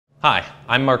Hi,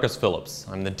 I'm Marcus Phillips.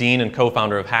 I'm the Dean and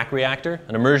co-founder of Hack Reactor,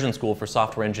 an immersion school for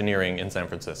software engineering in San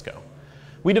Francisco.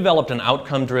 We developed an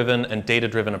outcome-driven and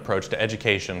data-driven approach to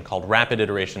education called rapid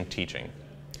iteration teaching.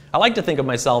 I like to think of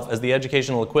myself as the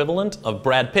educational equivalent of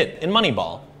Brad Pitt in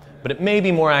Moneyball, but it may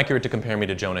be more accurate to compare me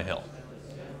to Jonah Hill.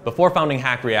 Before founding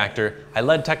Hack Reactor, I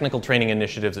led technical training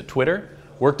initiatives at Twitter,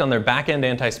 worked on their back-end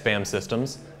anti-spam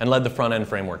systems, and led the front-end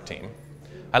framework team.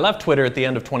 I left Twitter at the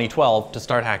end of 2012 to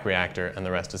start Hack Reactor, and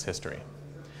the rest is history.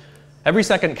 Every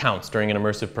second counts during an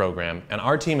immersive program, and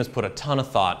our team has put a ton of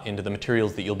thought into the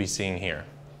materials that you'll be seeing here.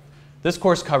 This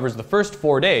course covers the first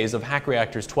 4 days of Hack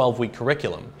Reactor's 12-week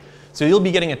curriculum, so you'll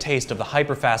be getting a taste of the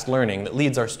hyper-fast learning that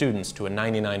leads our students to a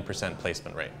 99%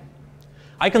 placement rate.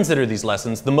 I consider these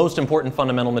lessons the most important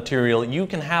fundamental material you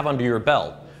can have under your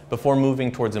belt before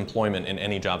moving towards employment in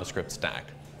any JavaScript stack.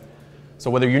 So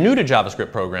whether you're new to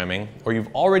JavaScript programming or you've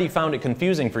already found it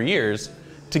confusing for years,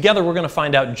 together we're going to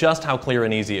find out just how clear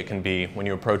and easy it can be when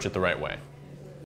you approach it the right way.